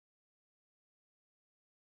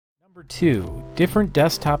Number 2. Different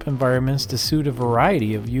desktop environments to suit a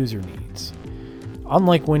variety of user needs.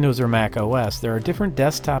 Unlike Windows or macOS, there are different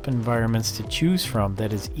desktop environments to choose from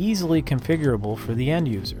that is easily configurable for the end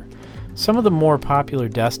user. Some of the more popular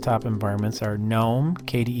desktop environments are GNOME,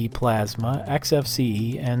 KDE Plasma,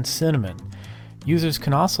 XFCE, and Cinnamon. Users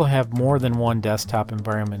can also have more than one desktop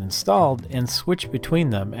environment installed and switch between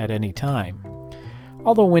them at any time.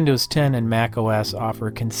 Although Windows 10 and macOS offer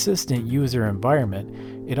a consistent user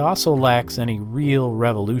environment, it also lacks any real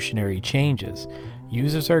revolutionary changes.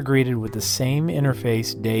 Users are greeted with the same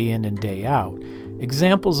interface day in and day out.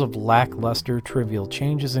 Examples of lackluster trivial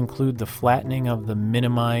changes include the flattening of the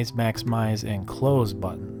minimize, maximize, and close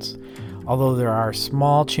buttons. Although there are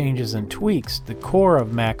small changes and tweaks, the core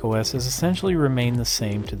of macOS has essentially remained the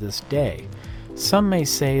same to this day. Some may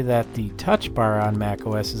say that the touch bar on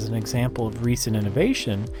macOS is an example of recent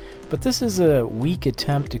innovation, but this is a weak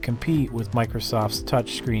attempt to compete with Microsoft's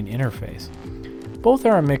touchscreen interface. Both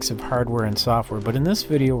are a mix of hardware and software, but in this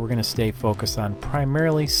video we're going to stay focused on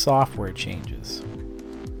primarily software changes.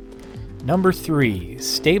 Number 3.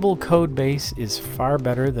 Stable code base is far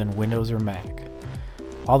better than Windows or Mac.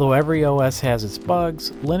 Although every OS has its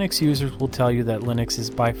bugs, Linux users will tell you that Linux is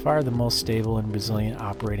by far the most stable and resilient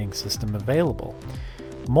operating system available.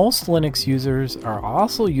 Most Linux users are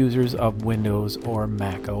also users of Windows or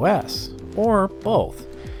Mac OS, or both.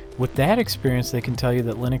 With that experience, they can tell you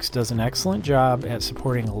that Linux does an excellent job at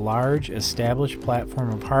supporting a large, established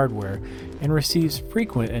platform of hardware and receives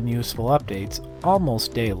frequent and useful updates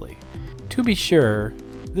almost daily. To be sure,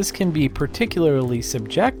 this can be particularly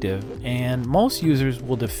subjective, and most users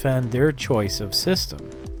will defend their choice of system.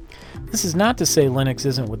 This is not to say Linux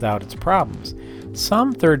isn't without its problems.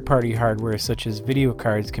 Some third-party hardware such as video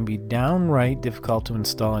cards can be downright difficult to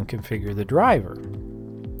install and configure the driver.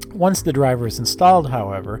 Once the driver is installed,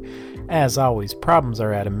 however, as always, problems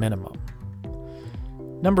are at a minimum.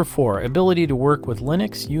 Number 4. Ability to work with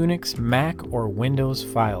Linux, Unix, Mac, or Windows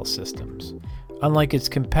file systems. Unlike its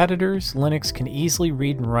competitors, Linux can easily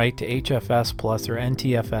read and write to HFS Plus or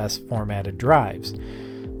NTFS formatted drives.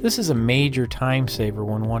 This is a major time saver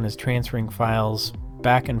when one is transferring files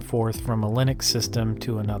back and forth from a Linux system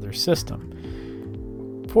to another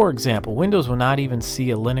system. For example, Windows will not even see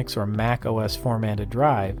a Linux or Mac OS formatted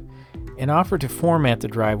drive and offer to format the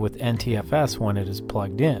drive with NTFS when it is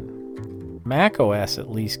plugged in. Mac OS at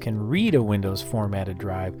least can read a Windows formatted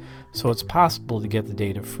drive, so it's possible to get the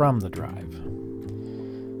data from the drive.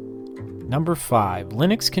 Number 5.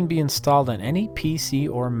 Linux can be installed on any PC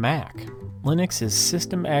or Mac. Linux is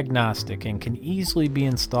system agnostic and can easily be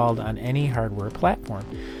installed on any hardware platform.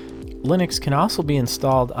 Linux can also be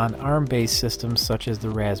installed on ARM-based systems such as the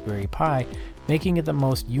Raspberry Pi, making it the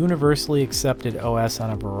most universally accepted OS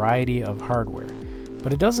on a variety of hardware.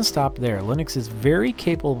 But it doesn't stop there. Linux is very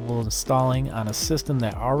capable of installing on a system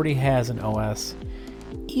that already has an OS,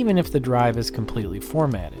 even if the drive is completely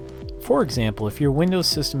formatted. For example, if your Windows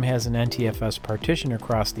system has an NTFS partition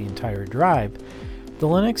across the entire drive, the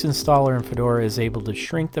Linux installer in Fedora is able to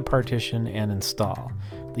shrink the partition and install.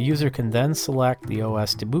 The user can then select the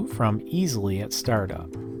OS to boot from easily at startup.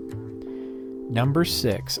 Number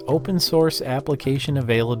 6. Open source application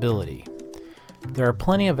availability. There are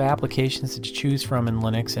plenty of applications to choose from in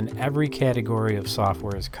Linux, and every category of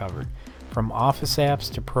software is covered. From office apps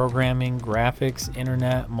to programming, graphics,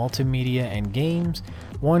 internet, multimedia, and games,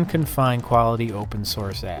 one can find quality open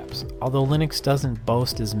source apps. Although Linux doesn't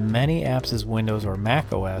boast as many apps as Windows or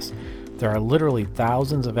Mac OS, there are literally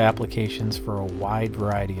thousands of applications for a wide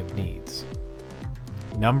variety of needs.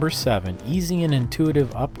 Number 7. Easy and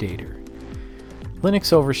intuitive updater.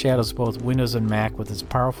 Linux overshadows both Windows and Mac with its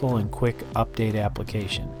powerful and quick update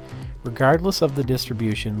application. Regardless of the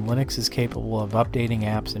distribution, Linux is capable of updating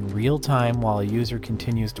apps in real time while a user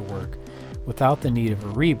continues to work, without the need of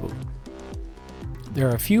a reboot. There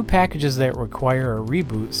are a few packages that require a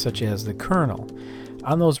reboot, such as the kernel.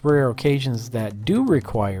 On those rare occasions that do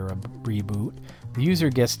require a reboot, the user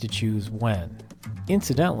gets to choose when.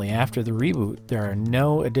 Incidentally, after the reboot, there are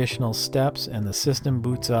no additional steps and the system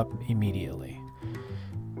boots up immediately.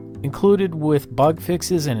 Included with bug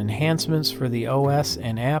fixes and enhancements for the OS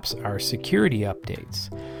and apps are security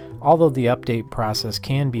updates. Although the update process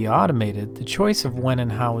can be automated, the choice of when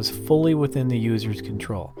and how is fully within the user's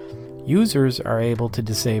control. Users are able to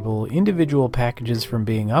disable individual packages from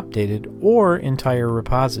being updated or entire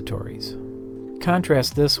repositories.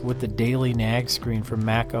 Contrast this with the daily nag screen from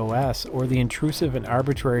Mac OS or the intrusive and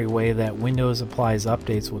arbitrary way that Windows applies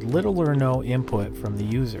updates with little or no input from the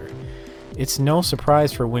user. It's no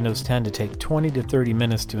surprise for Windows 10 to take 20 to 30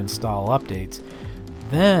 minutes to install updates,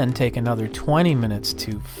 then take another 20 minutes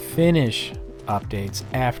to finish updates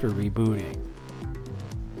after rebooting.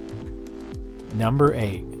 Number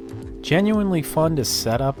 8. Genuinely fun to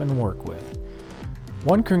set up and work with.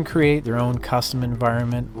 One can create their own custom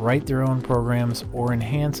environment, write their own programs, or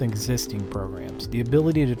enhance existing programs. The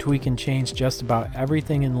ability to tweak and change just about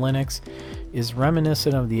everything in Linux is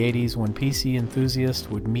reminiscent of the 80s when PC enthusiasts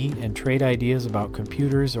would meet and trade ideas about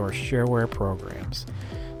computers or shareware programs.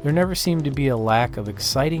 There never seemed to be a lack of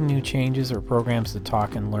exciting new changes or programs to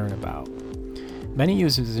talk and learn about. Many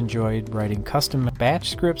users enjoyed writing custom batch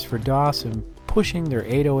scripts for DOS and pushing their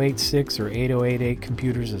 8086 or 8088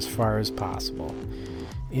 computers as far as possible.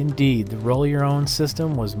 Indeed, the roll your own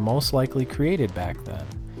system was most likely created back then.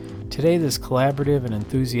 Today, this collaborative and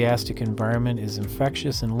enthusiastic environment is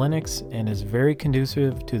infectious in Linux and is very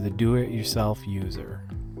conducive to the do-it-yourself user.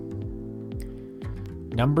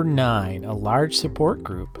 Number 9. A large support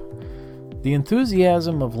group. The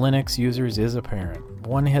enthusiasm of Linux users is apparent.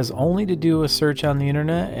 One has only to do a search on the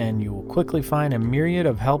internet and you will quickly find a myriad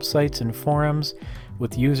of help sites and forums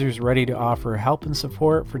with users ready to offer help and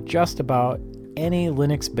support for just about any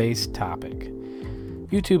Linux-based topic.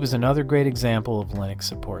 YouTube is another great example of Linux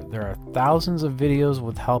support. There are thousands of videos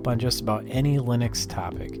with help on just about any Linux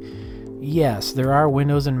topic. Yes, there are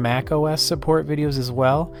Windows and macOS support videos as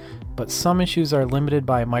well, but some issues are limited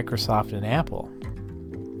by Microsoft and Apple.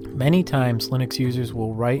 Many times Linux users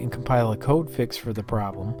will write and compile a code fix for the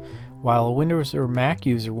problem, while a Windows or Mac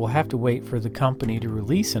user will have to wait for the company to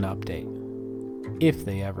release an update, if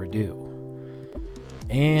they ever do.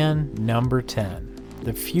 And number 10.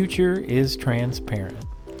 The future is transparent.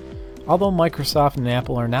 Although Microsoft and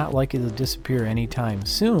Apple are not likely to disappear anytime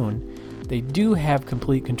soon, they do have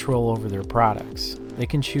complete control over their products. They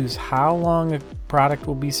can choose how long a product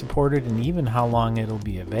will be supported and even how long it'll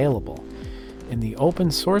be available. In the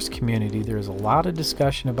open source community, there's a lot of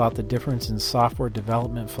discussion about the difference in software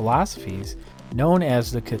development philosophies known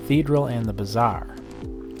as the cathedral and the bazaar.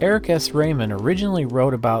 Eric S. Raymond originally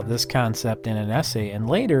wrote about this concept in an essay and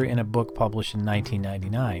later in a book published in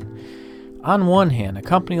 1999. On one hand, a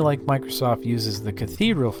company like Microsoft uses the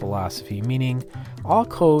cathedral philosophy, meaning all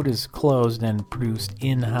code is closed and produced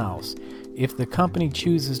in-house. If the company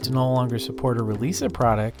chooses to no longer support or release a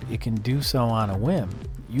product, it can do so on a whim.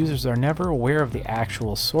 Users are never aware of the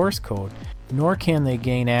actual source code, nor can they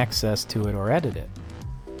gain access to it or edit it.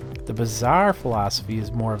 The bazaar philosophy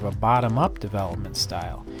is more of a bottom-up development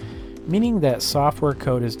style, meaning that software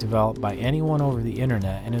code is developed by anyone over the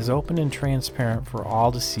internet and is open and transparent for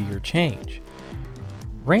all to see or change.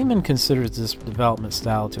 Raymond considers this development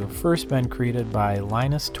style to have first been created by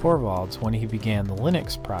Linus Torvalds when he began the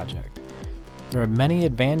Linux project. There are many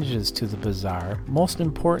advantages to the bazaar, most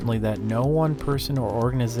importantly that no one person or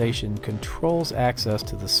organization controls access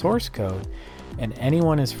to the source code and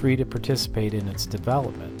anyone is free to participate in its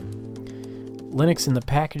development. Linux and the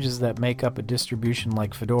packages that make up a distribution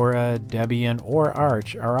like Fedora, Debian, or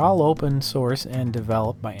Arch are all open source and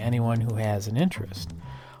developed by anyone who has an interest.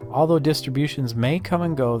 Although distributions may come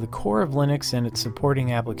and go, the core of Linux and its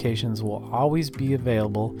supporting applications will always be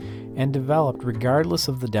available and developed regardless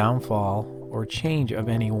of the downfall or change of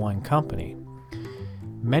any one company.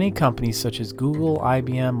 Many companies such as Google,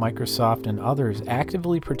 IBM, Microsoft, and others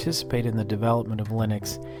actively participate in the development of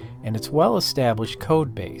Linux and its well-established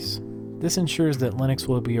code base. This ensures that Linux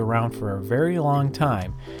will be around for a very long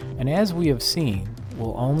time, and as we have seen,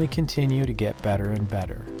 will only continue to get better and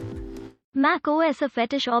better. macOS, a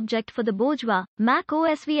fetish object for the bourgeois.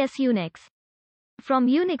 macOS vs Unix. From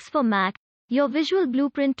Unix for Mac, your visual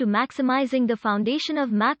blueprint to maximizing the foundation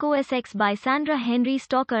of macOS X by Sandra Henry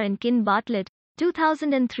Stocker and Ken Bartlett,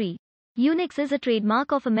 2003. Unix is a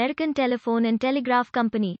trademark of American Telephone and Telegraph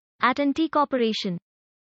Company, AT&T Corporation.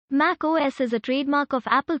 macOS is a trademark of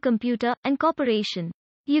Apple Computer and Corporation.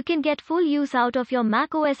 You can get full use out of your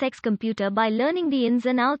macOS X computer by learning the ins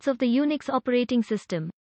and outs of the Unix operating system.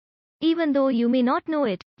 Even though you may not know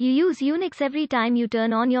it, you use Unix every time you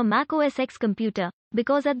turn on your macOS X computer,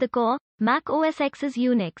 because at the core, macOS X is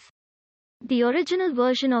Unix. The original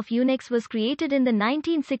version of Unix was created in the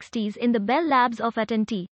 1960s in the Bell Labs of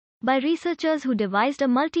AT&T by researchers who devised a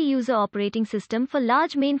multi-user operating system for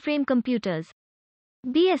large mainframe computers.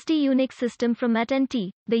 BSD Unix system from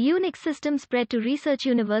AT&T. The Unix system spread to research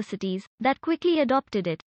universities that quickly adopted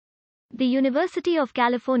it. The University of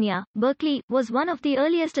California, Berkeley, was one of the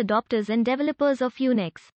earliest adopters and developers of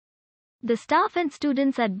Unix. The staff and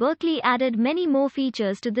students at Berkeley added many more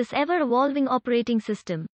features to this ever-evolving operating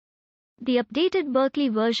system. The updated Berkeley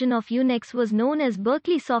version of Unix was known as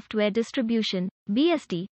Berkeley Software Distribution,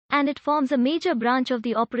 BSD, and it forms a major branch of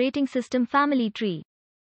the operating system family tree.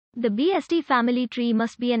 The BSD family tree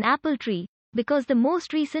must be an apple tree, because the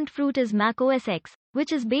most recent fruit is macOS X,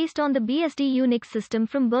 which is based on the BSD Unix system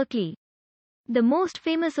from Berkeley. The most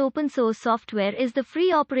famous open source software is the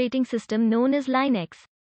free operating system known as Linux.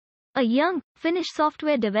 A young, Finnish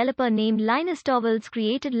software developer named Linus Torvalds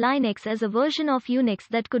created Linux as a version of Unix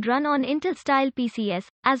that could run on Intel-style PCs,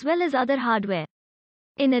 as well as other hardware.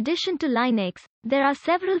 In addition to Linux, there are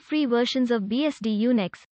several free versions of BSD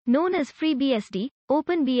Unix, known as FreeBSD,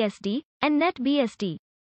 OpenBSD, and NetBSD.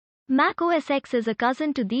 macOS X is a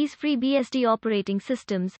cousin to these FreeBSD operating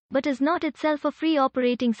systems, but is not itself a free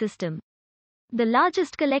operating system. The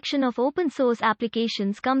largest collection of open-source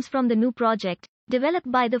applications comes from the GNU project, developed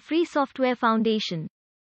by the Free Software Foundation.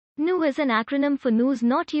 GNU is an acronym for GNU's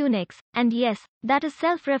Not Unix, and yes, that is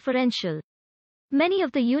self-referential. Many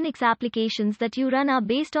of the Unix applications that you run are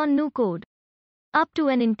based on GNU code. Up to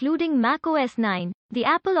and including macOS 9, the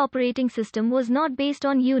Apple operating system was not based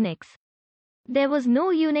on Unix. There was no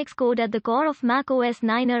Unix code at the core of macOS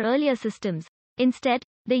 9 or earlier systems. Instead,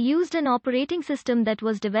 they used an operating system that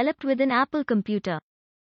was developed within Apple Computer.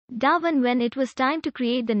 When it was time to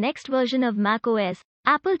create the next version of macOS,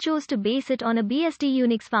 Apple chose to base it on a BSD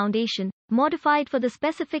Unix foundation, modified for the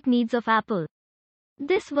specific needs of Apple.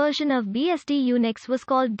 This version of BSD Unix was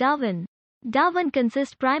called Darwin. Darwin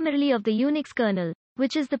consists primarily of the Unix kernel,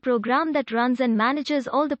 which is the program that runs and manages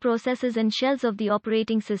all the processes and shells of the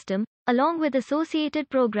operating system, along with associated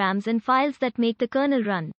programs and files that make the kernel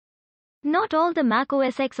run. Not all the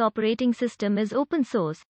macOS X operating system is open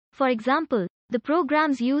source. For example, the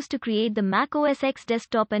programs used to create the macOS X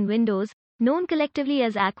desktop and Windows, known collectively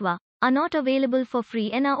as Aqua, are not available for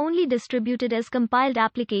free and are only distributed as compiled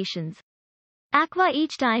applications. Aqua.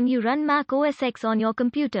 Each time you run macOS X on your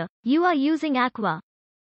computer, you are using Aqua.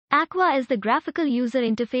 Aqua is the graphical user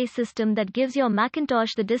interface system that gives your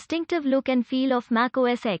Macintosh the distinctive look and feel of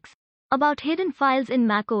macOS X. About hidden files in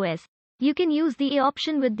macOS, you can use the A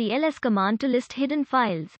option with the ls command to list hidden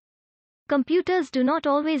files. Computers do not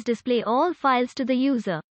always display all files to the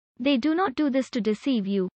user. They do not do this to deceive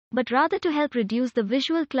you, but rather to help reduce the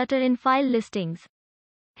visual clutter in file listings.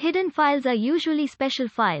 Hidden files are usually special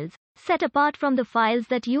files, set apart from the files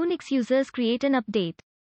that Unix users create and update.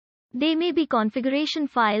 They may be configuration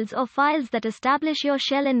files or files that establish your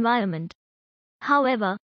shell environment.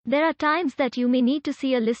 However, there are times that you may need to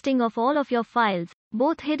see a listing of all of your files,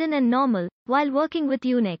 both hidden and normal, while working with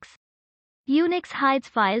Unix. Unix hides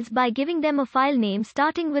files by giving them a file name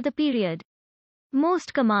starting with a period.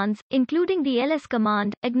 Most commands, including the ls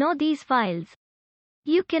command, ignore these files.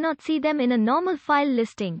 You cannot see them in a normal file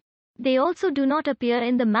listing. They also do not appear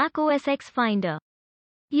in the macOS X Finder.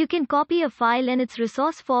 You can copy a file and its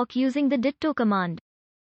resource fork using the ditto command.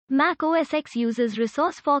 macOS X uses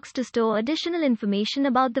resource forks to store additional information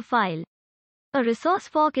about the file. A resource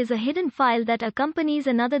fork is a hidden file that accompanies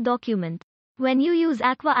another document. When you use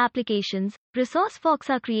Aqua applications, resource forks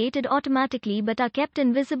are created automatically but are kept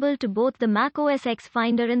invisible to both the macOS X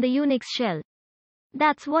Finder and the Unix shell.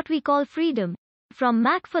 That's what we call freedom. From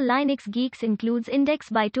Mac for Linux Geeks includes Index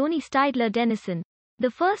by Tony Steidler Dennison.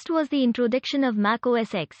 The first was the introduction of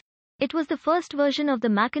macOS X. It was the first version of the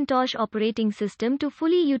Macintosh operating system to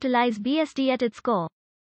fully utilize BSD at its core.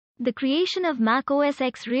 The creation of macOS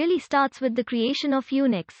X really starts with the creation of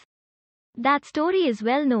Unix. That story is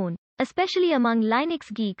well known, especially among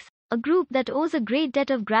Linux geeks, a group that owes a great debt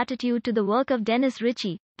of gratitude to the work of Dennis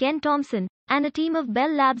Ritchie, Ken Thompson, and a team of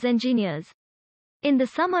Bell Labs engineers. In the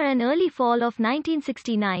summer and early fall of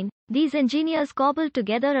 1969, these engineers cobbled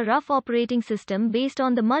together a rough operating system based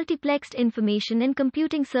on the Multiplexed Information and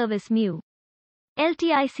Computing Service MU.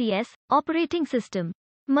 LTICS, operating system.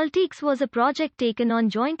 Multics was a project taken on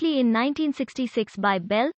jointly in 1966 by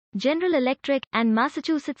Bell, General Electric, and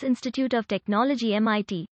Massachusetts Institute of Technology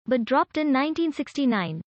MIT, but dropped in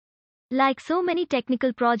 1969. Like so many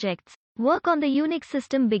technical projects, work on the Unix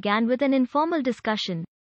system began with an informal discussion.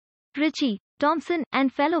 Ritchie, Thompson,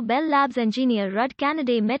 and fellow Bell Labs engineer Rudd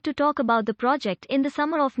Canaday met to talk about the project in the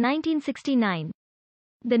summer of 1969.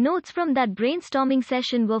 The notes from that brainstorming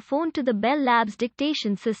session were phoned to the Bell Labs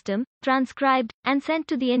dictation system, transcribed, and sent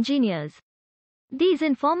to the engineers. These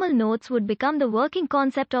informal notes would become the working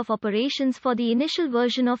concept of operations for the initial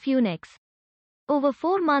version of Unix. Over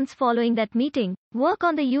 4 months following that meeting, work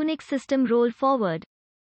on the Unix system rolled forward.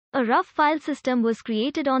 A rough file system was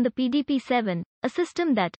created on the PDP-7, a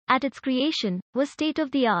system that, at its creation, was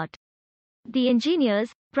state-of-the-art. The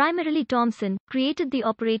engineers, primarily Thompson, created the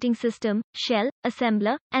operating system, shell,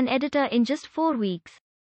 assembler, and editor in just 4 weeks.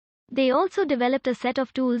 They also developed a set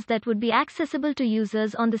of tools that would be accessible to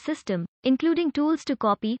users on the system, including tools to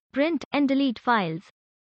copy, print, and delete files.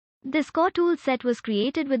 This core tool set was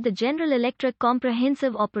created with the General Electric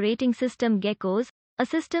Comprehensive Operating System GECOS, a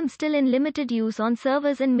system still in limited use on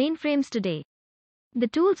servers and mainframes today. The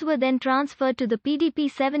tools were then transferred to the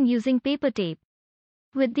PDP-7 using paper tape.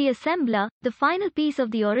 With the assembler, the final piece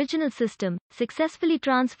of the original system, successfully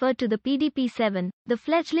transferred to the PDP-7, the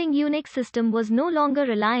fledgling Unix system was no longer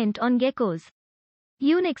reliant on GECOS.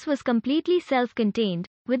 Unix was completely self-contained,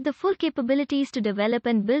 with the full capabilities to develop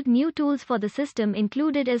and build new tools for the system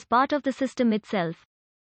included as part of the system itself.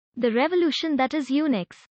 The revolution that is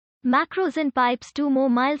Unix. Macros and pipes. Two more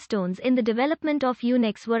milestones in the development of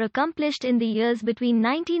Unix were accomplished in the years between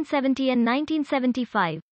 1970 and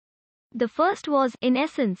 1975. The first was, in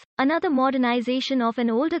essence, another modernization of an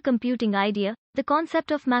older computing idea, the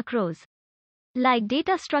concept of macros. Like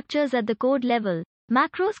data structures at the code level,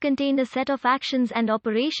 macros contained a set of actions and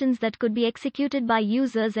operations that could be executed by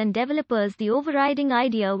users and developers. The overriding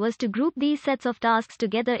idea was to group these sets of tasks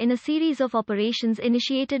together in a series of operations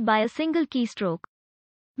initiated by a single keystroke.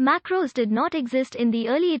 Macros did not exist in the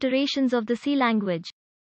early iterations of the C language.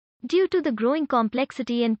 Due to the growing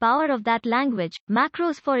complexity and power of that language,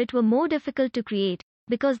 macros for it were more difficult to create,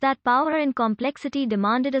 because that power and complexity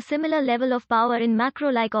demanded a similar level of power in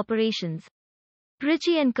macro-like operations.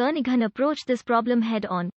 Ritchie and Kernighan approached this problem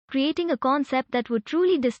head-on, creating a concept that would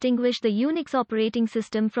truly distinguish the Unix operating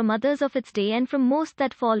system from others of its day and from most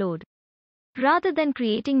that followed. Rather than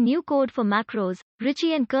creating new code for macros,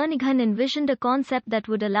 Ritchie and Kernighan envisioned a concept that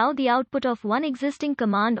would allow the output of one existing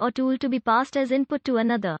command or tool to be passed as input to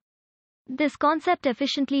another. This concept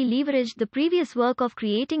efficiently leveraged the previous work of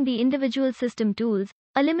creating the individual system tools,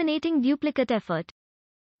 eliminating duplicate effort.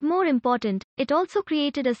 More important, it also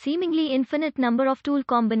created a seemingly infinite number of tool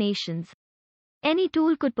combinations. Any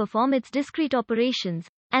tool could perform its discrete operations,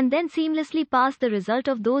 and then seamlessly pass the result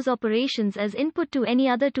of those operations as input to any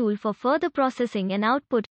other tool for further processing and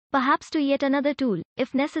output, perhaps to yet another tool,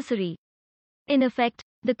 if necessary. In effect,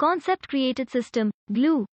 the concept created system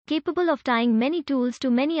glue, capable of tying many tools to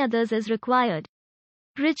many others as required.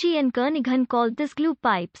 Ritchie and Kernighan called this glue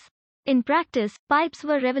pipes. In practice, pipes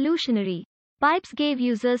were revolutionary. Pipes gave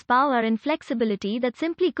users power and flexibility that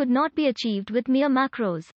simply could not be achieved with mere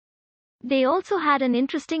macros. They also had an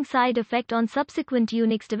interesting side effect on subsequent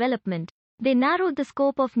Unix development. They narrowed the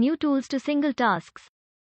scope of new tools to single tasks.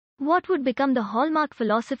 What would become the hallmark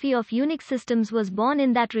philosophy of Unix systems was born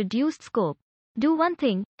in that reduced scope. Do one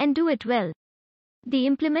thing, and do it well. The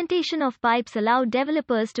implementation of pipes allowed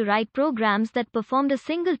developers to write programs that performed a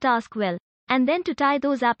single task well, and then to tie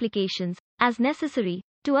those applications, as necessary,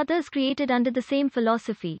 to others created under the same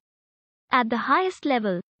philosophy. At the highest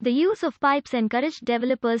level, the use of pipes encouraged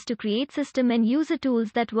developers to create system and user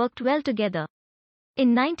tools that worked well together.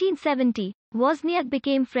 In 1970, Wozniak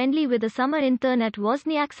became friendly with a summer intern at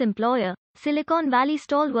Wozniak's employer, Silicon Valley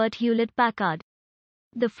stalwart Hewlett-Packard.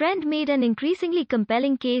 The friend made an increasingly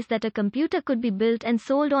compelling case that a computer could be built and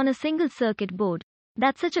sold on a single circuit board.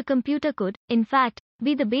 That such a computer could, in fact,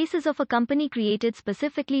 be the basis of a company created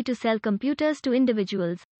specifically to sell computers to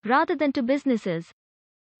individuals, rather than to businesses.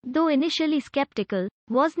 Though initially skeptical,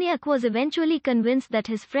 Wozniak was eventually convinced that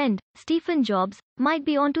his friend, Stephen Jobs, might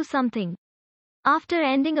be onto something. After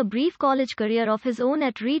ending a brief college career of his own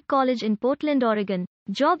at Reed College in Portland, Oregon,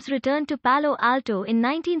 Jobs returned to Palo Alto in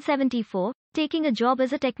 1974, taking a job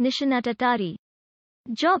as a technician at Atari.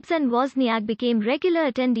 Jobs and Wozniak became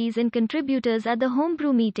regular attendees and contributors at the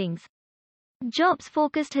homebrew meetings. Jobs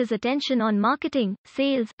focused his attention on marketing,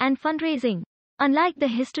 sales, and fundraising. Unlike the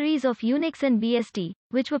histories of Unix and BST,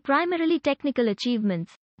 which were primarily technical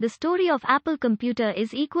achievements, the story of Apple Computer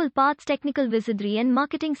is equal parts technical wizardry and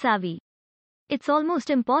marketing savvy. It's almost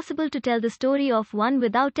impossible to tell the story of one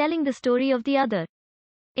without telling the story of the other.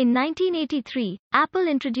 In 1983, Apple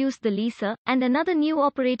introduced the Lisa, and another new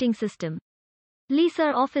operating system.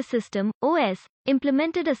 Lisa Office System, OS,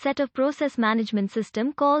 implemented a set of process management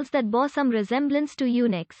system calls that bore some resemblance to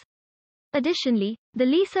Unix. Additionally, the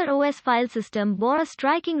Lisa OS file system bore a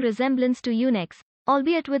striking resemblance to Unix,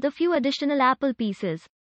 albeit with a few additional Apple pieces.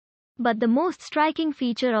 But the most striking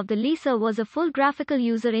feature of the Lisa was a full graphical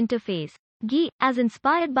user interface, GUI, as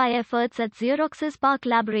inspired by efforts at Xerox's PARC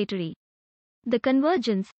laboratory. The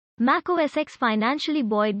convergence, macOS X financially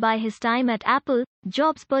buoyed by his time at Apple,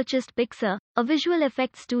 Jobs purchased Pixar, a visual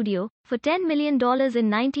effects studio, for $10 million in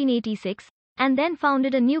 1986, and then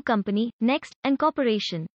founded a new company, Next,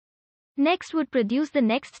 Incorporation. Next would produce the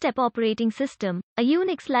Next Step operating system, a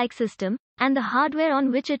Unix-like system, and the hardware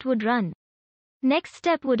on which it would run. Next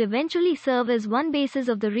Step would eventually serve as one basis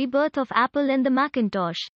of the rebirth of Apple and the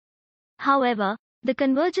Macintosh. However, the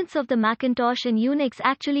convergence of the Macintosh and Unix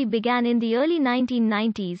actually began in the early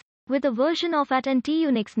 1990s, with a version of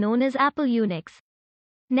Unix known as Apple Unix.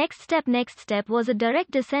 Next Step was a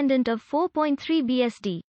direct descendant of 4.3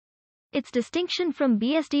 BSD. Its distinction from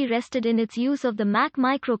BSD rested in its use of the Mac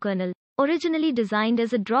microkernel, originally designed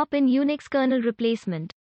as a drop-in Unix kernel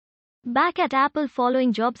replacement. Back at Apple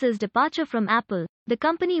following Jobs' departure from Apple, the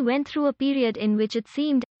company went through a period in which it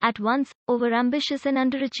seemed, at once, overambitious and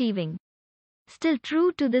underachieving. Still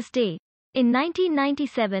true to this day. In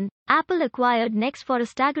 1997, Apple acquired Next for a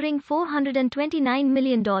staggering $429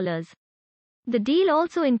 million. The deal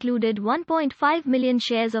also included 1.5 million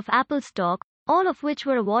shares of Apple stock, all of which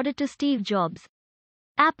were awarded to Steve Jobs.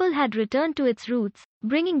 Apple had returned to its roots,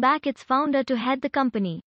 bringing back its founder to head the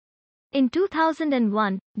company. In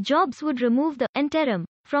 2001, Jobs would remove the interim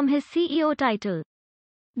from his CEO title.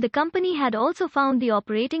 The company had also found the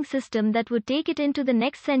operating system that would take it into the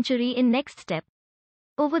next century in Next Step.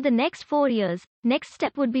 Over the next 4 years, Next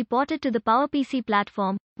Step would be ported to the PowerPC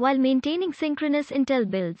platform, while maintaining synchronous Intel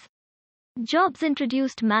builds. Jobs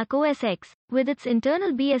introduced macOS X, with its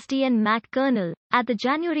internal BSD and Mac kernel, at the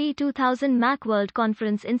January 2000 Macworld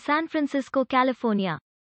conference in San Francisco, California.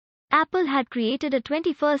 Apple had created a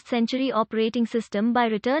 21st century operating system by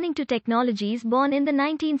returning to technologies born in the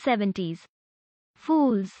 1970s.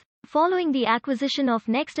 Fools. Following the acquisition of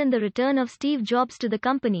Next and the return of Steve Jobs to the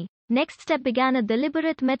company, Next Step began a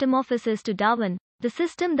deliberate metamorphosis to Darwin, the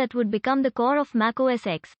system that would become the core of macOS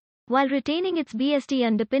X. While retaining its BSD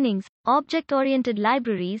underpinnings, object-oriented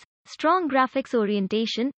libraries, strong graphics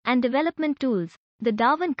orientation, and development tools, the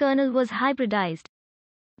Darwin kernel was hybridized.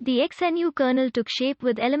 The XNU kernel took shape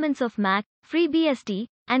with elements of Mac, FreeBSD,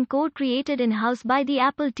 and code created in-house by the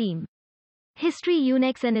Apple team. History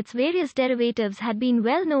Unix and its various derivatives had been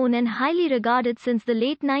well known and highly regarded since the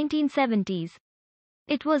late 1970s.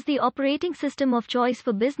 It was the operating system of choice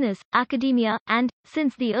for business, academia, and,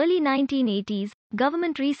 since the early 1980s,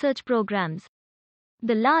 government research programs.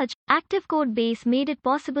 The large, active code base made it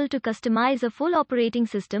possible to customize a full operating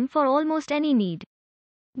system for almost any need.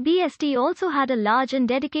 BSD also had a large and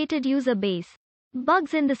dedicated user base.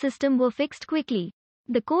 Bugs in the system were fixed quickly.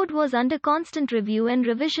 The code was under constant review and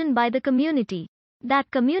revision by the community.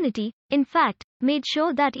 That community, in fact, made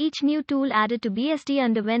sure that each new tool added to BSD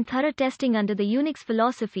underwent thorough testing under the Unix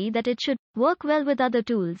philosophy that it should work well with other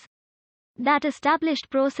tools. That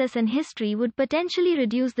established process and history would potentially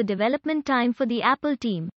reduce the development time for the Apple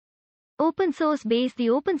team. Open source base.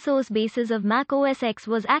 The open source basis of macOS X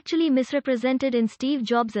was actually misrepresented in Steve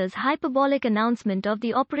Jobs' hyperbolic announcement of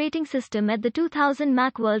the operating system at the 2000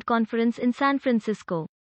 Macworld conference in San Francisco.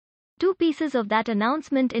 Two pieces of that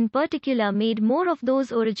announcement in particular made more of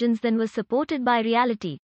those origins than was supported by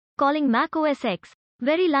reality. Calling macOS X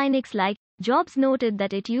very Linux-like, Jobs noted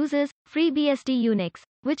that it uses FreeBSD Unix,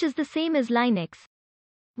 which is the same as Linux.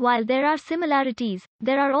 While there are similarities,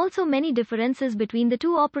 there are also many differences between the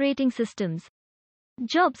two operating systems.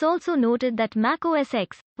 Jobs also noted that macOS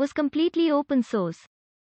X was completely open source.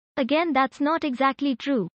 Again, that's not exactly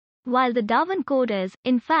true. While the Darwin code is,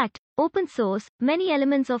 in fact, open source, many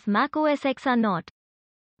elements of macOS X are not.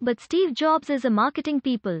 But Steve Jobs is a marketing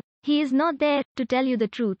people. He is not there to tell you the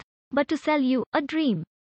truth, but to sell you a dream.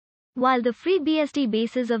 While the FreeBSD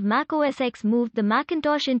basis of macOS X moved the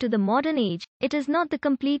Macintosh into the modern age, it is not the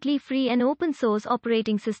completely free and open source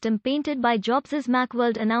operating system painted by Jobs'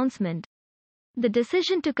 Macworld announcement. The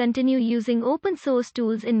decision to continue using open source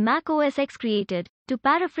tools in macOS X created, to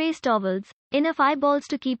paraphrase Torvalds, enough eyeballs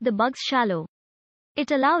to keep the bugs shallow.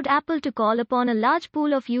 It allowed Apple to call upon a large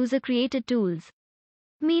pool of user-created tools.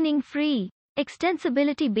 Meaning free.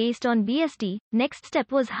 Extensibility based on BSD, Next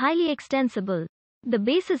Step was highly extensible. The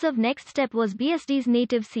basis of Next Step was BSD's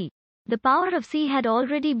native C. The power of C had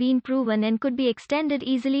already been proven and could be extended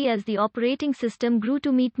easily as the operating system grew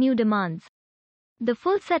to meet new demands. The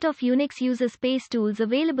full set of Unix user space tools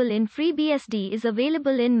available in FreeBSD is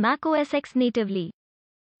available in macOS X natively.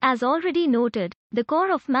 As already noted, the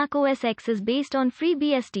core of macOS X is based on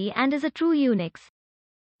FreeBSD and is a true Unix.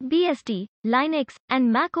 BSD, Linux,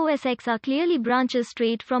 and macOS X are clearly branches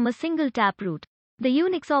straight from a single taproot, the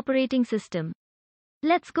Unix operating system.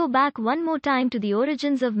 Let's go back one more time to the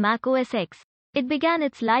origins of macOS X. It began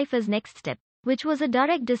its life as Next Step, which was a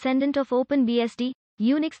direct descendant of OpenBSD,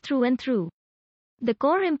 Unix through and through. The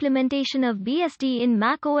core implementation of BSD in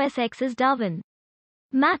macOS X is Darwin.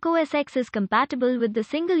 macOS X is compatible with the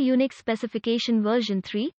single Unix specification version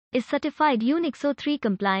 3, is certified Unix 03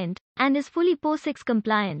 compliant, and is fully POSIX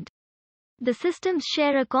compliant. The systems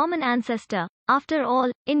share a common ancestor, after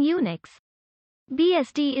all, in Unix.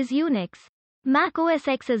 BSD is Unix. macOS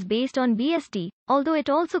X is based on BSD, although it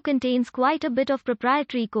also contains quite a bit of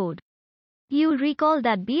proprietary code. You'll recall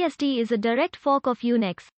that BSD is a direct fork of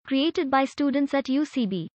Unix, created by students at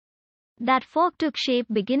UCB. That fork took shape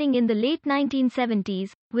beginning in the late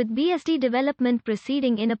 1970s, with BSD development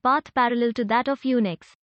proceeding in a path parallel to that of Unix.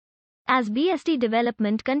 As BSD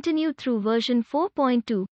development continued through version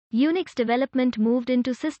 4.2, Unix development moved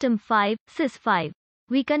into System 5, Sys 5.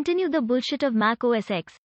 We continue the bullshit of macOS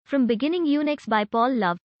X. From Beginning Unix by Paul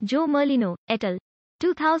Love, Joe Merlino, et al.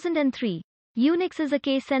 2003. Unix is a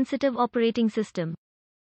case-sensitive operating system.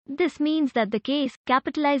 This means that the case,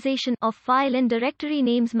 capitalization of file and directory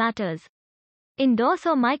names matters. In DOS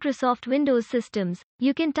or Microsoft Windows systems,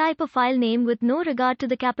 you can type a file name with no regard to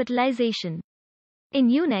the capitalization. In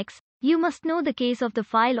Unix, you must know the case of the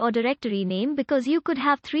file or directory name because you could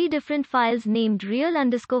have 3 different files named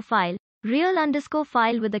real_file,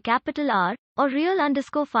 real_file with a capital R, or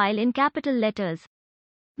real_file in capital letters.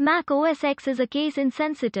 Mac OS X is a case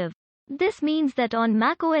insensitive. This means that on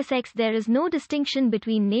Mac OS X there is no distinction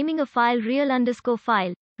between naming a file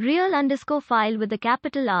real_file, real_file with a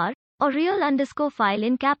capital R, or real_file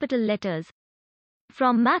in capital letters.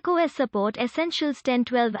 From macOS Support Essentials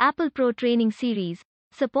 1012 Apple Pro Training Series,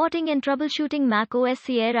 Supporting and Troubleshooting Mac OS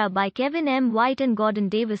Sierra by Kevin M. White and Gordon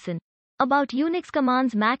Davison. About Unix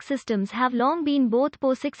commands. Mac systems have long been both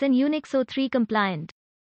POSIX and Unix 03 compliant.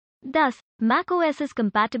 Thus, Mac OS is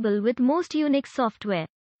compatible with most Unix software.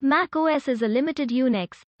 Mac OS is a limited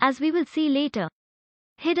Unix, as we will see later.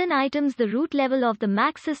 Hidden items. The root level of the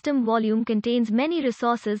Mac system volume contains many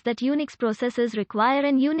resources that Unix processors require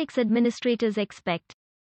and Unix administrators expect.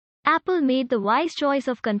 Apple made the wise choice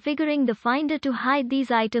of configuring the Finder to hide these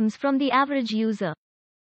items from the average user.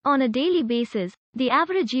 On a daily basis, the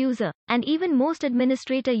average user, and even most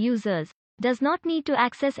administrator users, does not need to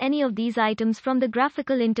access any of these items from the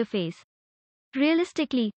graphical interface.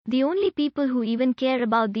 Realistically, the only people who even care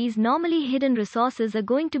about these normally hidden resources are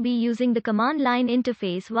going to be using the command line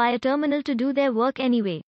interface via terminal to do their work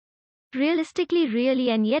anyway. Realistically, really,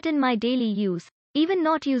 and yet in my daily use, even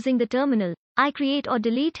not using the terminal, I create or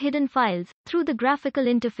delete hidden files through the graphical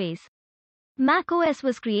interface. Mac OS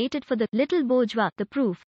was created for the little bourgeois, the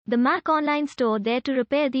proof, the Mac online store there to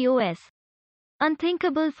repair the OS.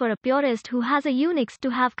 Unthinkable for a purist who has a Unix to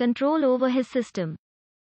have control over his system.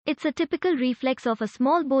 It's a typical reflex of a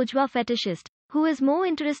small bourgeois fetishist, who is more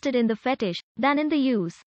interested in the fetish than in the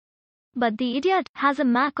use. But the idiot has a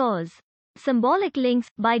Mac OS. Symbolic links.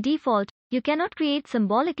 By default, you cannot create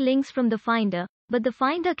symbolic links from the Finder, but the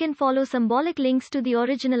Finder can follow symbolic links to the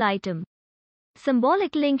original item.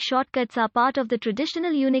 Symbolic link shortcuts are part of the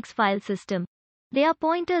traditional Unix file system. They are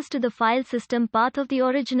pointers to the file system path of the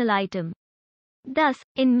original item. Thus,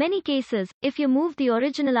 in many cases, if you move the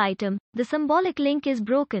original item, the symbolic link is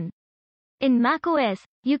broken. In macOS,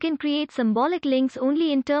 you can create symbolic links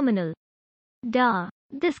only in terminal. Duh.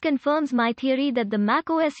 This confirms my theory that the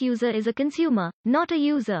macOS user is a consumer, not a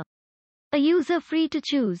user. A user free to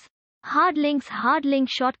choose. Hard links. Hard link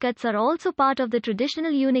shortcuts are also part of the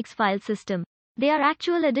traditional Unix file system. They are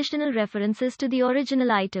actual additional references to the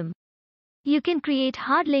original item. You can create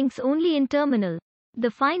hard links only in terminal. The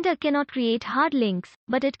Finder cannot create hard links,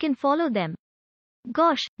 but it can follow them.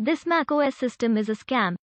 Gosh, this macOS system is a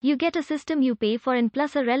scam. You get a system you pay for and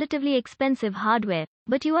plus a relatively expensive hardware,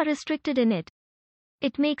 but you are restricted in it.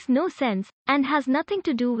 It makes no sense, and has nothing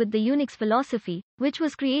to do with the Unix philosophy, which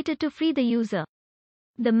was created to free the user.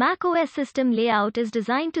 The macOS system layout is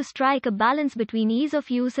designed to strike a balance between ease of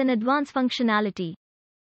use and advanced functionality.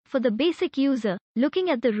 For the basic user, looking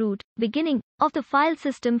at the root, beginning, of the file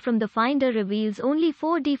system from the Finder reveals only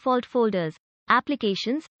 4 default folders: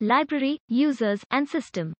 Applications, Library, Users, and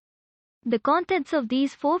System. The contents of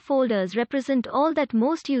these 4 folders represent all that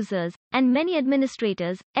most users, and many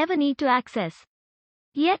administrators, ever need to access.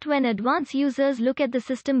 Yet when advanced users look at the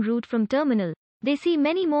system root from terminal, they see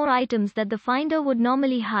many more items that the Finder would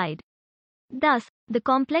normally hide. Thus, the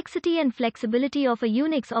complexity and flexibility of a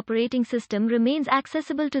Unix operating system remains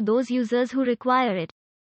accessible to those users who require it.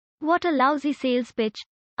 What a lousy sales pitch.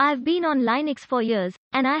 I've been on Linux for years,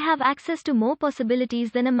 and I have access to more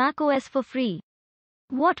possibilities than a macOS for free.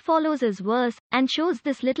 What follows is worse, and shows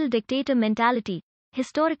this little dictator mentality.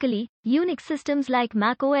 Historically, Unix systems like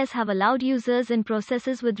macOS have allowed users and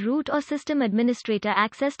processes with root or system administrator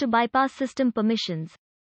access to bypass system permissions.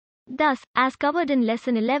 Thus, as covered in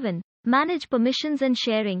Lesson 11, Manage Permissions and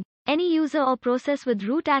Sharing, any user or process with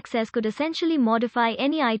root access could essentially modify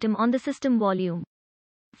any item on the system volume.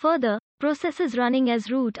 Further, processes running as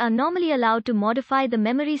root are normally allowed to modify the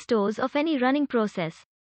memory stores of any running process.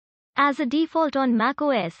 As a default on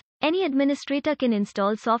macOS, any administrator can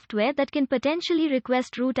install software that can potentially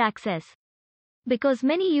request root access. Because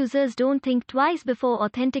many users don't think twice before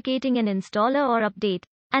authenticating an installer or update,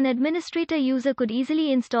 an administrator user could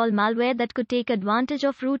easily install malware that could take advantage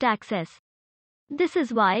of root access. This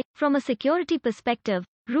is why, from a security perspective,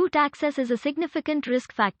 root access is a significant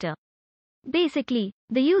risk factor. Basically,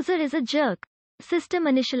 the user is a jerk. System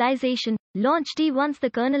initialization, launchd. Once the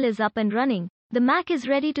kernel is up and running, the Mac is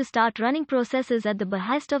ready to start running processes at the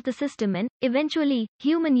behest of the system and, eventually,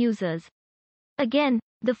 human users. Again,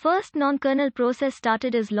 the first non-kernel process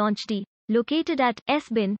started is launchd, located at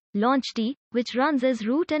sbin, launchd, which runs as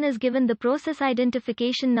root and is given the process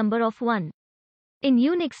identification number of 1. In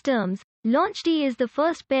Unix terms, launchd is the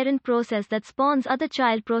first parent process that spawns other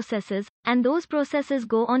child processes, and those processes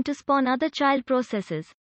go on to spawn other child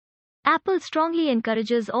processes. Apple strongly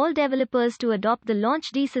encourages all developers to adopt the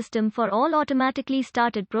launchd system for all automatically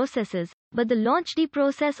started processes, but the launchd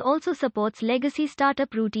process also supports legacy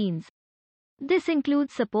startup routines. This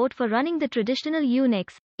includes support for running the traditional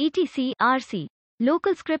Unix, etc.rc,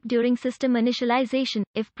 local script during system initialization,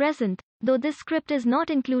 if present, though this script is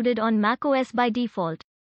not included on macOS by default.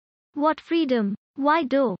 What freedom? Why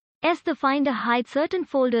do the Finder hide certain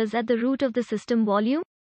folders at the root of the system volume?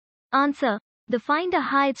 Answer. The Finder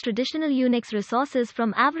hides traditional Unix resources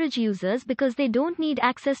from average users because they don't need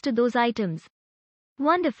access to those items.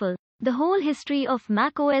 Wonderful. The whole history of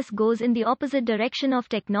macOS goes in the opposite direction of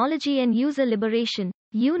technology and user liberation,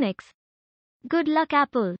 Unix. Good luck,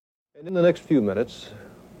 Apple. And in the next few minutes,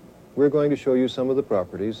 we're going to show you some of the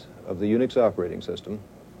properties of the Unix operating system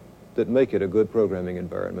that make it a good programming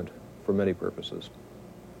environment for many purposes.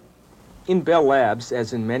 In Bell Labs,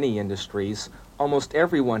 as in many industries, almost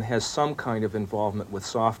everyone has some kind of involvement with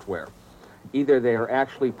software. Either they are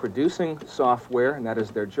actually producing software, and that is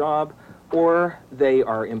their job, or they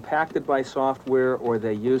are impacted by software, or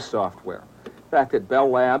they use software. In fact, at Bell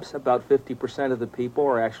Labs, about 50% of the people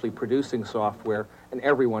are actually producing software, and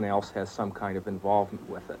everyone else has some kind of involvement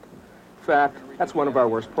with it. In fact, that's one of our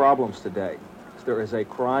worst problems today. There is a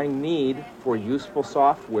crying need for useful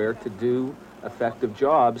software to do effective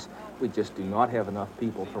jobs. We just do not have enough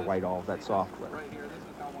people to write all of that software.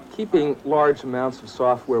 Keeping large amounts of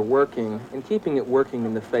software working and keeping it working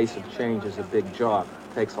in the face of change is a big job.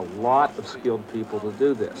 It takes a lot of skilled people to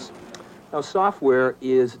do this. Now, software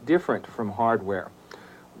is different from hardware.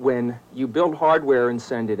 When you build hardware and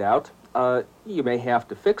send it out, you may have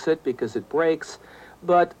to fix it because it breaks,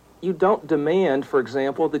 but you don't demand, for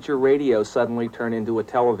example, that your radio suddenly turn into a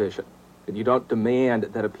television. And you don't demand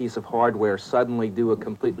that a piece of hardware suddenly do a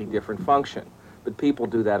completely different function. But people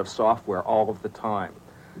do that of software all of the time.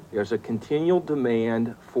 There's a continual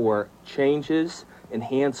demand for changes,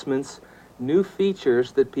 enhancements, new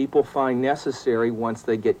features that people find necessary once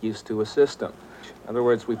they get used to a system. In other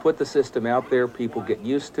words, we put the system out there, people get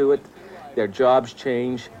used to it, their jobs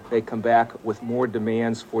change, they come back with more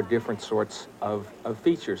demands for different sorts of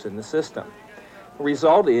features in the system. The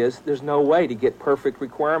result is there's no way to get perfect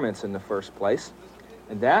requirements in the first place,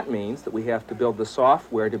 and that means that we have to build the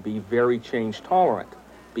software to be very change tolerant,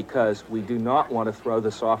 because we do not want to throw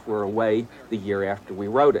the software away the year after we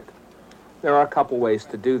wrote it. There are a couple ways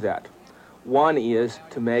to do that. One is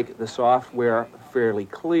to make the software fairly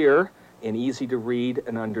clear and easy to read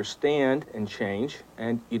and understand and change,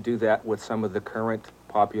 and you do that with some of the current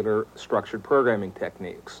popular structured programming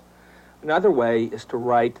techniques. Another way is to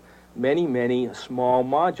write many, many small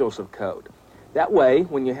modules of code. That way,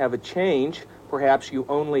 when you have a change, perhaps you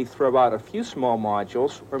only throw out a few small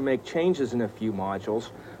modules or make changes in a few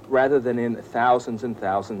modules rather than in thousands and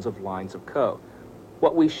thousands of lines of code.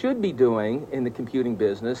 What we should be doing in the computing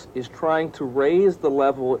business is trying to raise the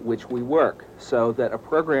level at which we work so that a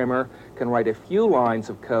programmer can write a few lines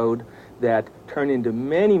of code that turn into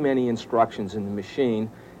many, many instructions in the machine.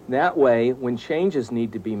 That way, when changes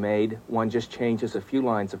need to be made, one just changes a few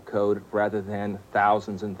lines of code rather than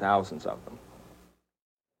thousands and thousands of them.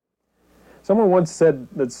 Someone once said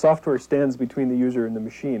that software stands between the user and the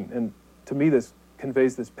machine, and to me this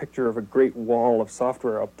conveys this picture of a great wall of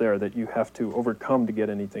software up there that you have to overcome to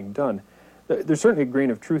get anything done. There's certainly a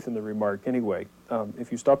grain of truth in the remark anyway.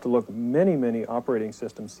 If you stop to look, many, many operating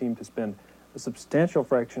systems seem to spend a substantial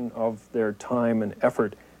fraction of their time and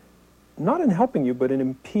effort not in helping you, but in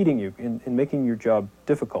impeding you, in making your job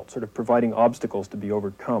difficult, sort of providing obstacles to be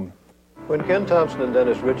overcome. When Ken Thompson and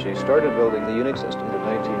Dennis Ritchie started building the Unix system in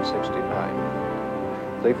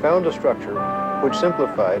 1969, they found a structure which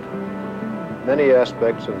simplified many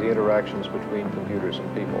aspects of the interactions between computers and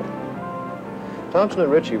people. Thompson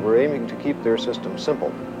and Ritchie were aiming to keep their system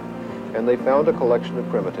simple, and they found a collection of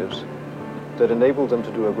primitives that enabled them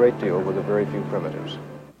to do a great deal with a very few primitives.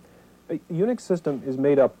 A Unix system is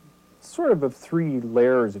made up sort of three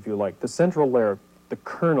layers, if you like. The central layer, the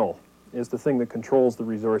kernel, is the thing that controls the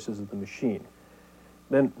resources of the machine.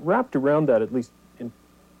 Then wrapped around that, at least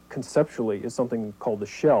conceptually, is something called the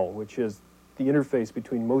shell, which is the interface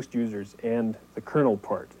between most users and the kernel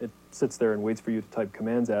part. It sits there and waits for you to type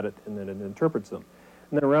commands at it, and then it interprets them.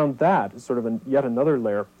 And then around that, sort of yet another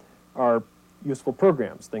layer, are useful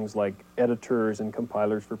programs, things like editors and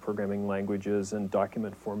compilers for programming languages and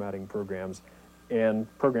document formatting programs, and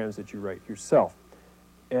programs that you write yourself.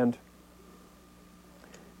 And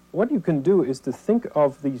what you can do is to think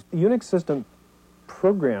of these Unix system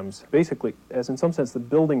programs basically as, in some sense, the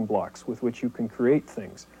building blocks with which you can create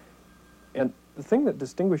things. And the thing that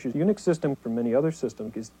distinguishes Unix system from many other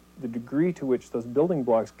systems is the degree to which those building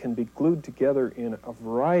blocks can be glued together in a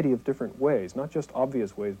variety of different ways, not just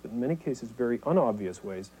obvious ways, but in many cases very unobvious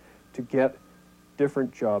ways, to get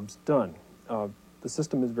different jobs done. The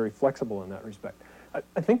system is very flexible in that respect.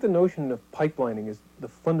 I think the notion of pipelining is the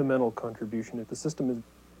fundamental contribution of the system. Is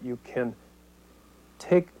you can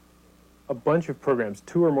take a bunch of programs,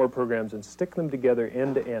 2 or more programs, and stick them together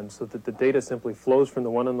end to end so that the data simply flows from the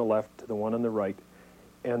one on the left to the one on the right.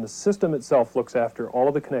 And the system itself looks after all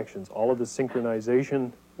of the connections, all of the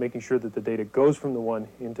synchronization, making sure that the data goes from the one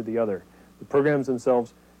into the other. The programs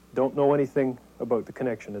themselves don't know anything about the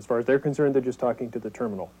connection. As far as they're concerned, they're just talking to the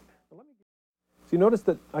terminal. So you notice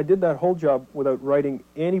that I did that whole job without writing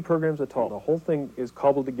any programs at all. The whole thing is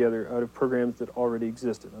cobbled together out of programs that already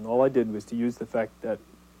existed. And all I did was to use the fact that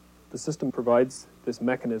the system provides this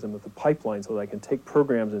mechanism of the pipeline so that I can take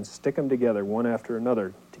programs and stick them together one after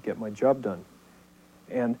another to get my job done.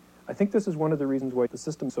 And I think this is one of the reasons why the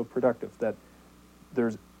system is so productive, that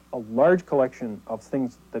there's a large collection of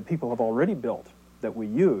things that people have already built that we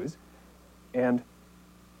use, and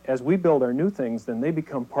as we build our new things, then they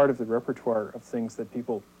become part of the repertoire of things that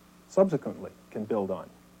people subsequently can build on.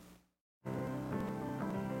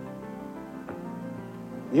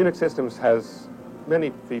 Unix systems has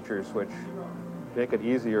many features which make it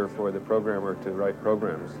easier for the programmer to write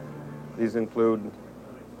programs. These include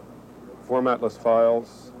formatless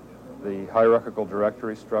files, the hierarchical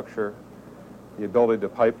directory structure, the ability to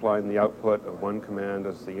pipeline the output of one command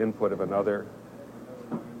as the input of another,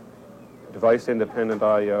 device-independent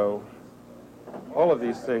I/O. All of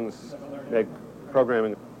these things make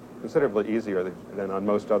programming considerably easier than on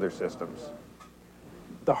most other systems.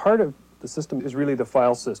 The heart of the system is really the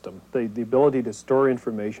file system, the ability to store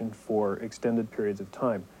information for extended periods of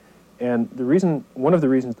time. And one of the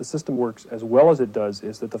reasons the system works as well as it does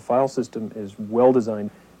is that the file system is well designed.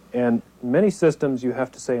 And many systems, you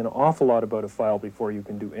have to say an awful lot about a file before you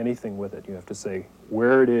can do anything with it. You have to say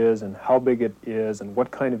where it is and how big it is and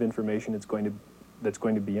what kind of information that's going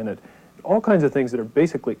to be in it. All kinds of things that are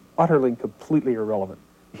basically utterly, completely irrelevant.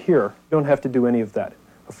 Here, you don't have to do any of that.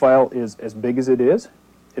 A file is as big as it is.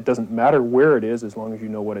 It doesn't matter where it is as long as you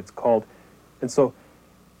know what it's called. And so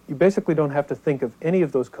you basically don't have to think of any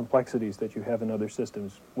of those complexities that you have in other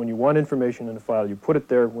systems. When you want information in a file, you put it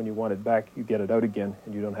there. When you want it back, you get it out again,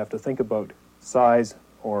 and you don't have to think about size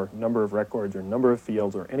or number of records or number of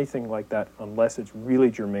fields or anything like that unless it's really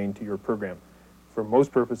germane to your program. For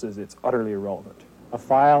most purposes, it's utterly irrelevant. A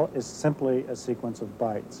file is simply a sequence of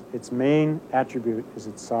bytes. Its main attribute is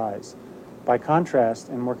its size. By contrast,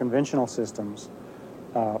 in more conventional systems,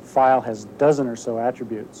 file has a dozen or so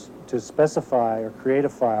attributes. To specify or create a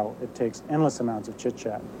file, it takes endless amounts of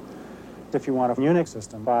chit-chat. If you want a Unix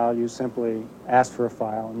system file, you simply ask for a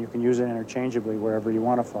file, and you can use it interchangeably wherever you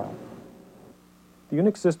want a file. The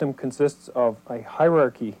Unix system consists of a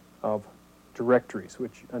hierarchy of directories,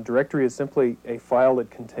 which a directory is simply a file that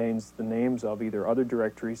contains the names of either other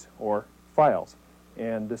directories or files.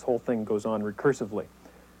 And this whole thing goes on recursively.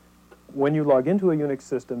 When you log into a Unix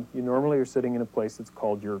system, you normally are sitting in a place that's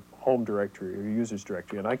called your home directory or your user's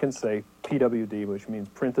directory. And I can say pwd, which means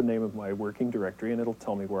print the name of my working directory, and it'll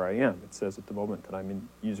tell me where I am. It says at the moment that I'm in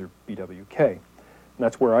user bwk. And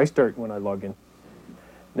that's where I start when I log in.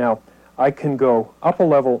 Now, I can go up a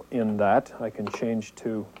level in that. I can change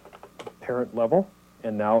to parent level.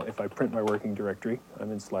 And now, if I print my working directory,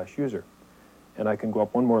 I'm in /user. And I can go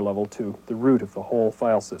up one more level to the root of the whole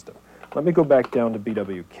file system. Let me go back down to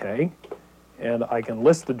bwk, and I can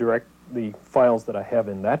list the files that I have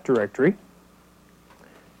in that directory.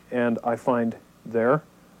 And I find there,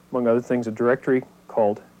 among other things, a directory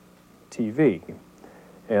called TV.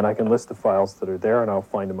 And I can list the files that are there, and I'll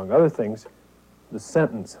find, among other things, the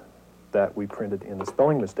sentence that we printed in the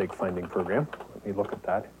spelling mistake finding program. Let me look at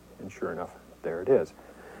that, and sure enough, there it is.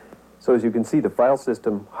 So as you can see, the file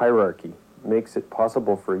system hierarchy makes it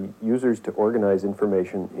possible for users to organize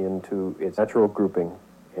information into its natural grouping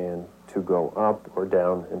and to go up or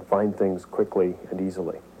down and find things quickly and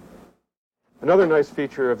easily. Another nice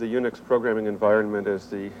feature of the Unix programming environment is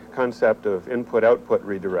the concept of input-output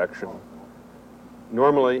redirection.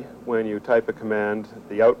 Normally, when you type a command,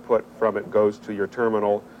 the output from it goes to your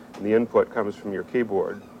terminal, and the input comes from your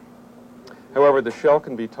keyboard. However, the shell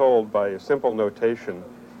can be told by a simple notation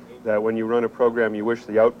that when you run a program, you wish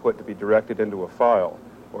the output to be directed into a file,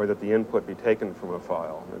 or that the input be taken from a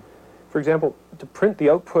file. For example, to print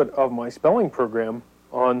the output of my spelling program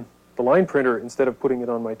on the line printer instead of putting it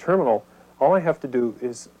on my terminal, all I have to do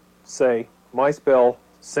is say myspell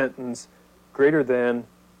sentence greater than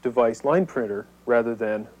device line printer rather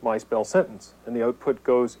than myspell sentence. And the output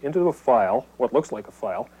goes into a file, what looks like a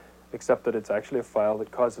file, except that it's actually a file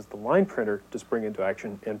that causes the line printer to spring into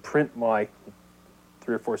action and print my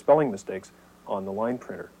 3 or 4 spelling mistakes on the line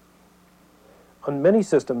printer. On many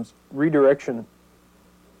systems, redirection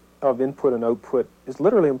of input and output is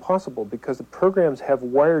literally impossible because the programs have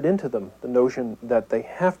wired into them the notion that they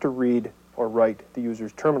have to read or write the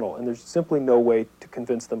user's terminal, and there's simply no way to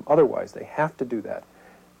convince them otherwise. They have to do that.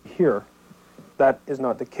 Here, that is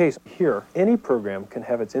not the case. Here, any program can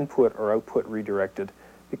have its input or output redirected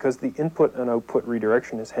because the input and output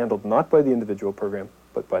redirection is handled not by the individual program,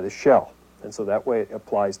 but by the shell. And so that way it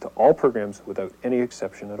applies to all programs without any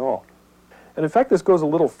exception at all. And in fact, this goes a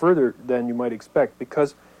little further than you might expect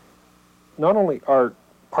because not only are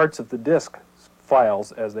parts of the disk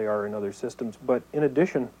files as they are in other systems, but in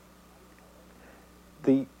addition,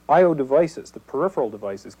 the I/O devices, the peripheral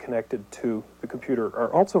devices connected to the computer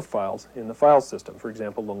are also files in the file system. For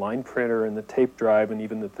example, the line printer and the tape drive and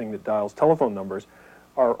even the thing that dials telephone numbers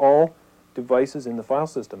are all devices in the file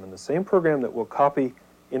system. And the same program that will copy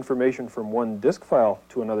information from one disk file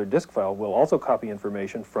to another disk file will also copy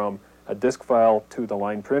information from a disk file to the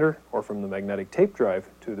line printer or from the magnetic tape drive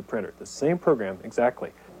to the printer. The same program,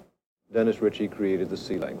 exactly. Dennis Ritchie created the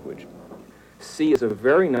C language. C is a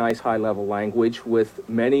very nice high-level language with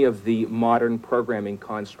many of the modern programming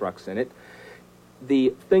constructs in it.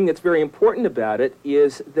 The thing that's very important about it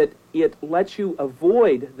is that it lets you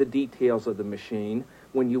avoid the details of the machine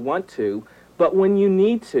when you want to, but when you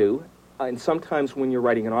need to, and sometimes when you're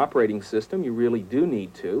writing an operating system, you really do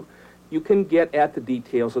need to, you can get at the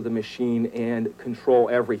details of the machine and control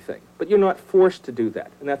everything. But you're not forced to do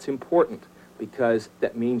that, and that's important because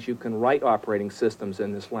that means you can write operating systems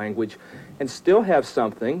in this language and still have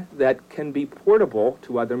something that can be portable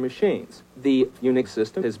to other machines. The Unix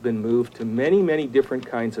system has been moved to many, many different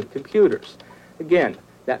kinds of computers. Again,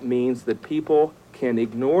 that means that people can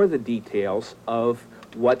ignore the details of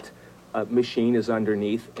what a machine is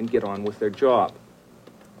underneath and get on with their job.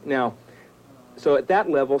 Now, so at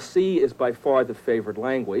that level, C is by far the favored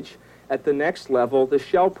language. At the next level, the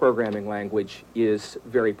shell programming language is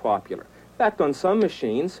very popular. In fact, on some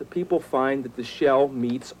machines, people find that the shell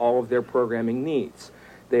meets all of their programming needs.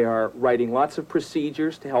 They are writing lots of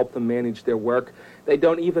procedures to help them manage their work. They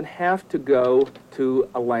don't even have to go to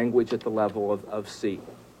a language at the level of C.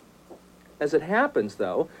 As it happens,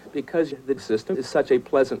 though, because the system is such a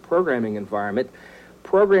pleasant programming environment,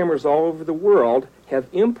 programmers all over the world have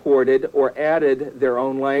imported or added their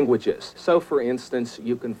own languages. So, for instance,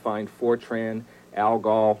 you can find Fortran,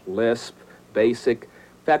 Algol, Lisp, BASIC.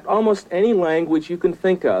 In fact, almost any language you can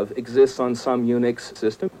think of exists on some Unix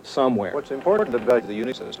system somewhere. What's important about the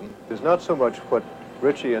Unix system is not so much what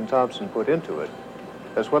Ritchie and Thompson put into it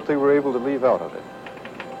as what they were able to leave out of it.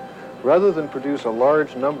 Rather than produce a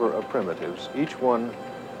large number of primitives, each one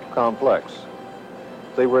complex,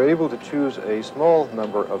 they were able to choose a small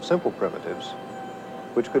number of simple primitives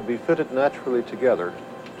which could be fitted naturally together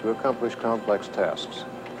to accomplish complex tasks.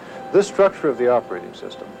 This structure of the operating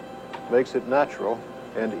system makes it natural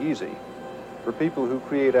and easy for people who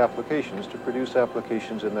create applications to produce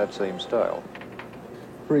applications in that same style.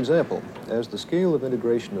 For example, as the scale of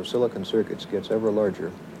integration of silicon circuits gets ever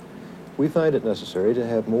larger, we find it necessary to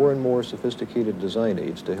have more and more sophisticated design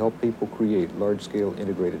aids to help people create large-scale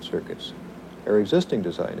integrated circuits. Our existing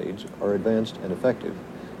design aids are advanced and effective,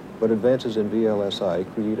 but advances in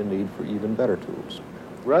VLSI create a need for even better tools.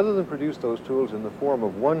 Rather than produce those tools in the form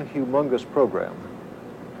of one humongous program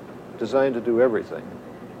designed to do everything,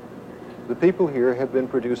 the people here have been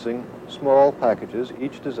producing small packages,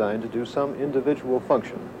 each designed to do some individual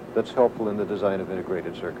function that's helpful in the design of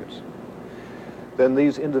integrated circuits. Then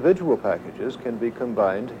these individual packages can be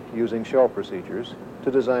combined using shell procedures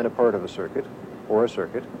to design a part of a circuit or a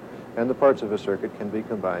circuit, and the parts of a circuit can be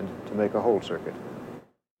combined to make a whole circuit.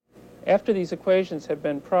 After these equations have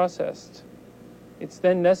been processed, it's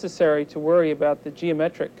then necessary to worry about the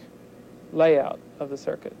geometric layout of the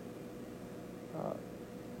circuit.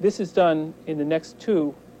 This is done in the next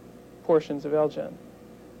two portions of LGen.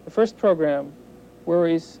 The first program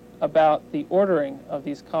worries about the ordering of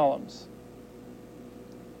these columns.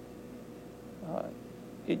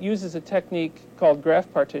 It uses a technique called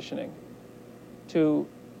graph partitioning to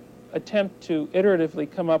attempt to iteratively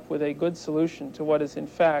come up with a good solution to what is in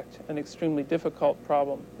fact an extremely difficult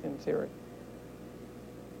problem in theory.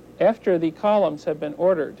 After the columns have been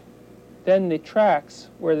ordered, then the tracks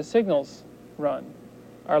where the signals run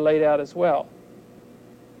are laid out as well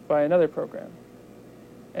by another program.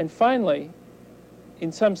 And finally,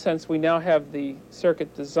 in some sense, we now have the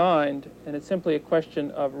circuit designed, and it's simply a question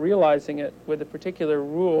of realizing it with the particular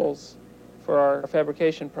rules for our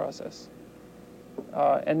fabrication process.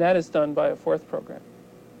 And that is done by a fourth program.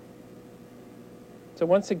 So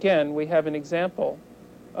once again, we have an example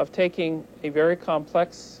of taking a very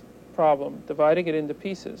complex problem, dividing it into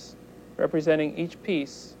pieces, representing each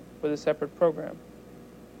piece with a separate program,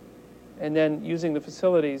 and then using the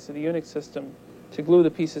facilities of the Unix system to glue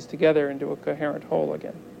the pieces together into a coherent whole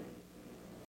again.